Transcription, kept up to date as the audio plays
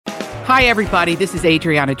Hi, everybody. This is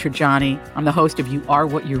Adriana Trajani. I'm the host of You Are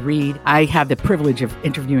What You Read. I have the privilege of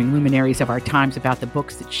interviewing luminaries of our times about the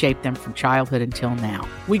books that shaped them from childhood until now.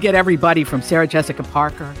 We get everybody from Sarah Jessica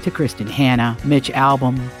Parker to Kristen Hanna, Mitch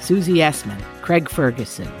Albom, Susie Essman, Craig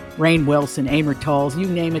Ferguson, Rainn Wilson, Amor Tolls, you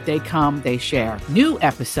name it, they come, they share. New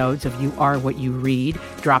episodes of You Are What You Read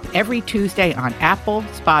drop every Tuesday on Apple,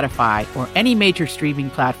 Spotify, or any major streaming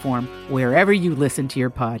platform wherever you listen to your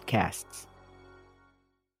podcasts.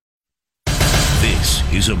 This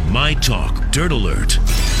is a My Talk Dirt Alert.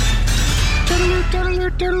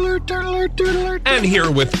 And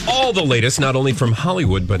here with all the latest, not only from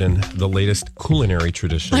Hollywood, but in the latest culinary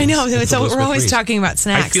traditions. I know. So we're always talking about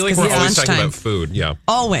snacks. I feel like we're always talking about food. Yeah.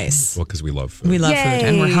 Always. Well, because we love food. We love food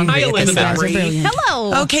and we're hungry. Hi, Elizabeth.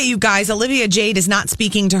 Hello. Okay, you guys. Olivia Jade is not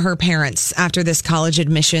speaking to her parents after this college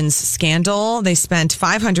admissions scandal. They spent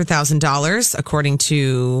 $500,000, according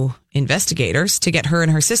to investigators, to get her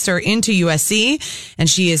and her sister into USC, and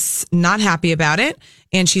she is not happy about it.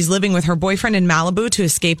 And she's living with her boyfriend in Malibu to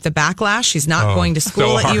escape the backlash. She's not going to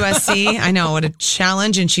school at USC. I know, what a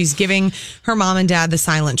challenge. And she's giving her mom and dad the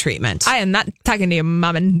silent treatment. I am not talking to your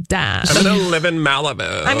mom and dad. I'm going to live in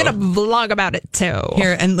Malibu. I'm going to vlog about it too.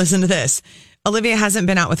 Here, and listen to this. Olivia hasn't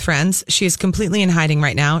been out with friends. She is completely in hiding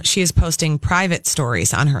right now. She is posting private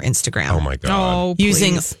stories on her Instagram. Oh, my God. Oh,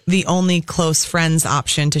 using the only close friends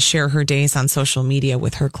option to share her days on social media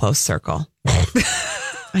with her close circle.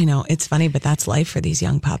 I know, it's funny, but that's life for these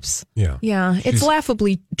young pups. Yeah. Yeah, it's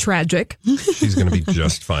laughably tragic. She's going to be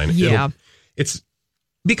just fine. Yeah. It's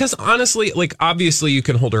because honestly, like, obviously you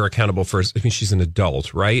can hold her accountable for, I mean, she's an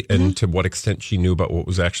adult, right? And to what extent she knew about what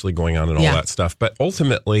was actually going on and all that stuff. But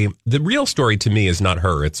ultimately, the real story to me is not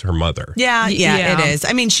her, it's her mother. Yeah, it is.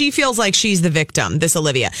 I mean, she feels like she's the victim, this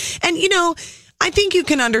Olivia. And, you know, I think you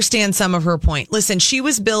can understand some of her point. Listen, she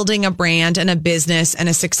was building a brand and a business and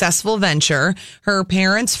a successful venture. Her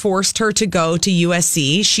parents forced her to go to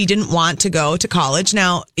USC. She didn't want to go to college.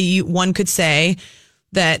 Now, one could say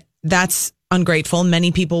that that's ungrateful.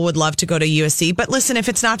 Many people would love to go to USC. But listen, if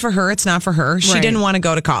it's not for her, it's not for her. She didn't want to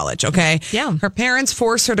go to college, okay? Yeah. Her parents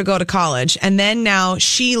forced her to go to college. And then now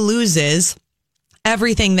she loses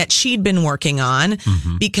everything that she'd been working on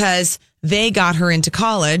because they got her into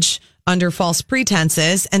college under false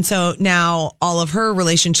pretenses. And so now all of her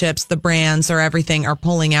relationships, the brands or everything are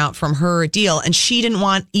pulling out from her deal. And she didn't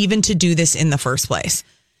want even to do this in the first place.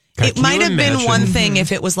 God, it might have been one thing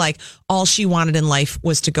if it was like all she wanted in life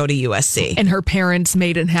was to go to USC. And her parents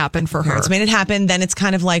made it happen for her. Parents made it happen. Then it's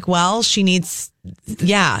kind of like, well, she needs,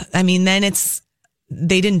 I mean, then it's,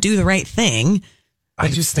 they didn't do the right thing. I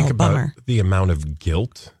just think about the amount of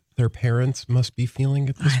guilt their parents must be feeling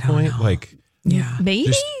at this point. Know. Like, yeah,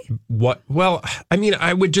 maybe what? Well, I mean,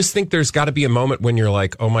 I would just think there's got to be a moment when you're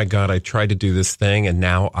like, oh my God, I tried to do this thing and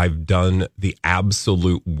now I've done the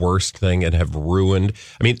absolute worst thing and have ruined.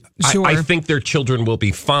 I mean, I think their children will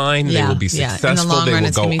be fine. They will be successful. In the long run, they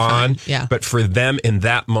will go on. Yeah. But for them in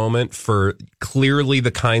that moment, for clearly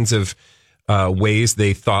the kinds of ways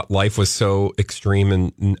they thought life was so extreme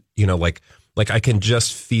and, you know, like I can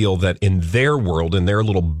just feel that in their world, in their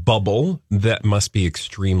little bubble, that must be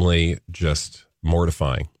extremely just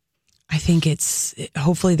mortifying. I think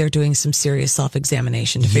hopefully they're doing some serious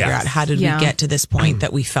self-examination to figure out how did we get to this point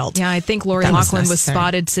that we felt. Yeah, I think Lori Loughlin was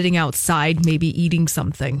spotted sitting outside, maybe eating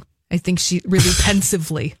something. I think she really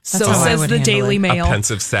pensively. So says the Daily Mail. A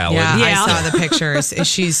pensive salad. Yeah, I saw the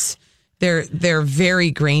pictures. They're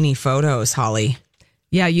very grainy photos, Holly.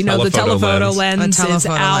 Yeah, you know, the telephoto lens is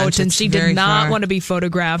out, and she did not want to be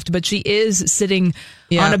photographed, but she is sitting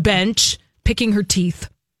on a bench, picking her teeth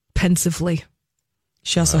pensively.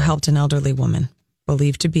 She also helped an elderly woman,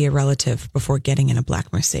 believed to be a relative, before getting in a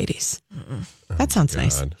black Mercedes. That sounds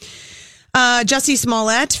nice. Jussie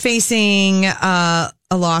Smollett facing a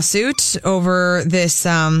lawsuit over this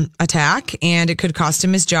attack, and it could cost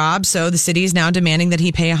him his job. So the city is now demanding that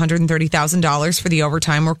he pay $130,000 for the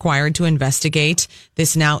overtime required to investigate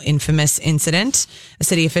this now infamous incident. A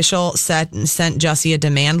city official sent Jussie a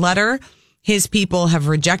demand letter. His people have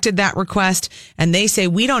rejected that request, and they say,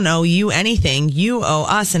 we don't owe you anything. You owe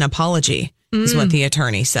us an apology, is what the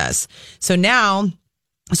attorney says. So now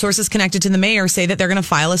sources connected to the mayor say that they're going to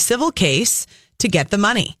file a civil case to get the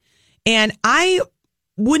money. And I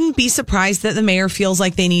wouldn't be surprised that the mayor feels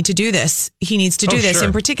like they need to do this. He needs to do this. Sure.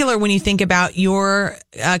 In particular, when you think about your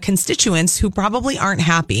constituents who probably aren't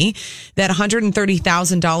happy that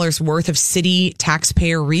 $130,000 worth of city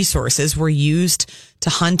taxpayer resources were used to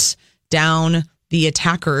hunt down the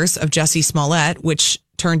attackers of Jussie Smollett, which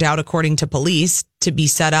turned out, according to police, to be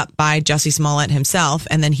set up by Jussie Smollett himself.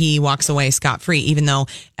 And then he walks away scot-free, even though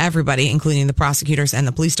everybody, including the prosecutors and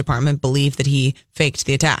the police department, believed that he faked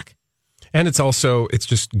the attack. And it's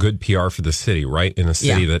just good PR for the city, right? In a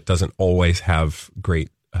city that doesn't always have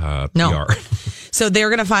great PR. So they're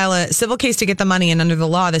going to file a civil case to get the money. And under the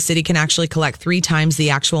law, the city can actually collect 3 times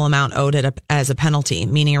the actual amount owed as a penalty,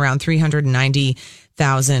 meaning around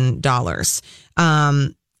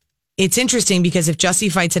 $390,000. It's interesting because if Jussie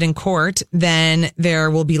fights it in court, then there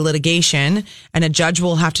will be litigation and a judge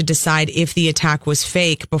will have to decide if the attack was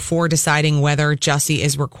fake before deciding whether Jussie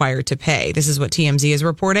is required to pay. This is what TMZ is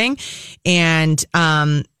reporting. And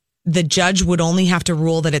the judge would only have to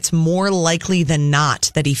rule that it's more likely than not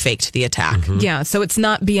that he faked the attack. Mm-hmm. Yeah, so it's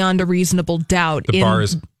not beyond a reasonable doubt. The bar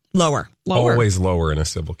is lower. Always lower in a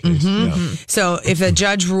civil case. Mm-hmm. Yeah. So if a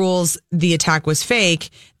judge rules the attack was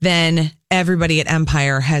fake, then everybody at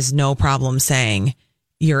Empire has no problem saying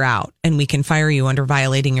you're out and we can fire you under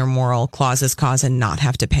violating your moral clauses cause and not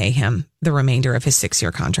have to pay him the remainder of his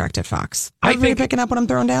 6-year contract at Fox. Everybody picking up what I'm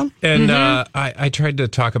throwing down? And I tried to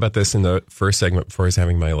talk about this in the first segment before I was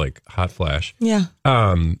having my hot flash. Yeah.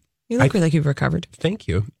 You look like you've recovered. Thank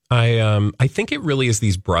you. I think it really is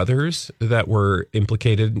these brothers that were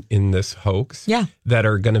implicated in this hoax that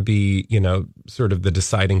are going to be, sort of the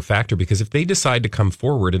deciding factor, because if they decide to come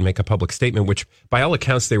forward and make a public statement, which by all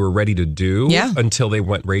accounts they were ready to do until they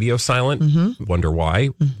went radio silent, wonder why,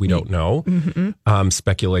 we don't know,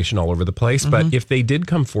 speculation all over the place. But if they did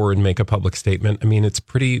come forward and make a public statement, I mean, it's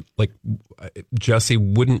pretty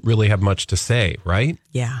Jussie wouldn't really have much to say, right?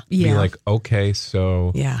 Yeah. Be like, okay,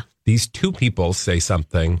 so these 2 people say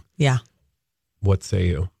something. Yeah. What say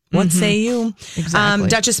you? What say you? Exactly.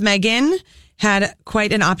 Dutchess Megan had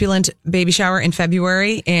quite an opulent baby shower in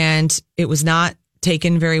February, and it was not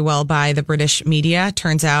taken very well by the British media.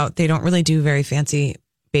 Turns out they don't really do very fancy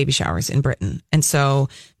baby showers in Britain. And so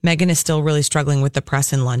Meghan is still really struggling with the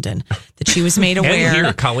press in London, that she was made aware. And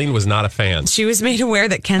here, Colleen was not a fan. She was made aware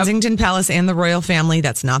that Kensington Palace and the royal family,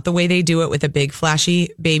 that's not the way they do it with a big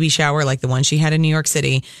flashy baby shower like the one she had in New York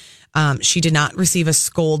City. She did not receive a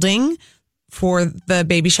scolding for the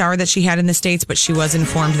baby shower that she had in the States, but she was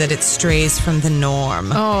informed that it strays from the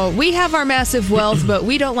norm. Oh, we have our massive wealth, but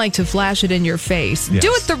we don't like to flash it in your face. Yes.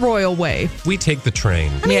 Do it the royal way. We take the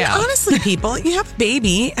train. I mean, honestly, people, you have a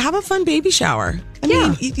baby, have a fun baby shower. I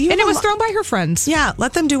mean, and it was thrown by her friends. Yeah,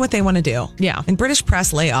 let them do what they want to do. Yeah. And British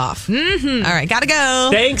press, lay off. Mm-hmm. All right, gotta go.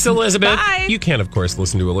 Thanks, Elizabeth. Bye. You can, of course,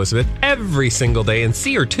 listen to Elizabeth every single day and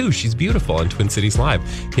see her, too. She's beautiful on Twin Cities Live,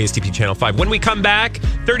 KSTP Channel 5. When we come back,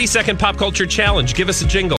 30-second pop culture challenge. Give us a jingle.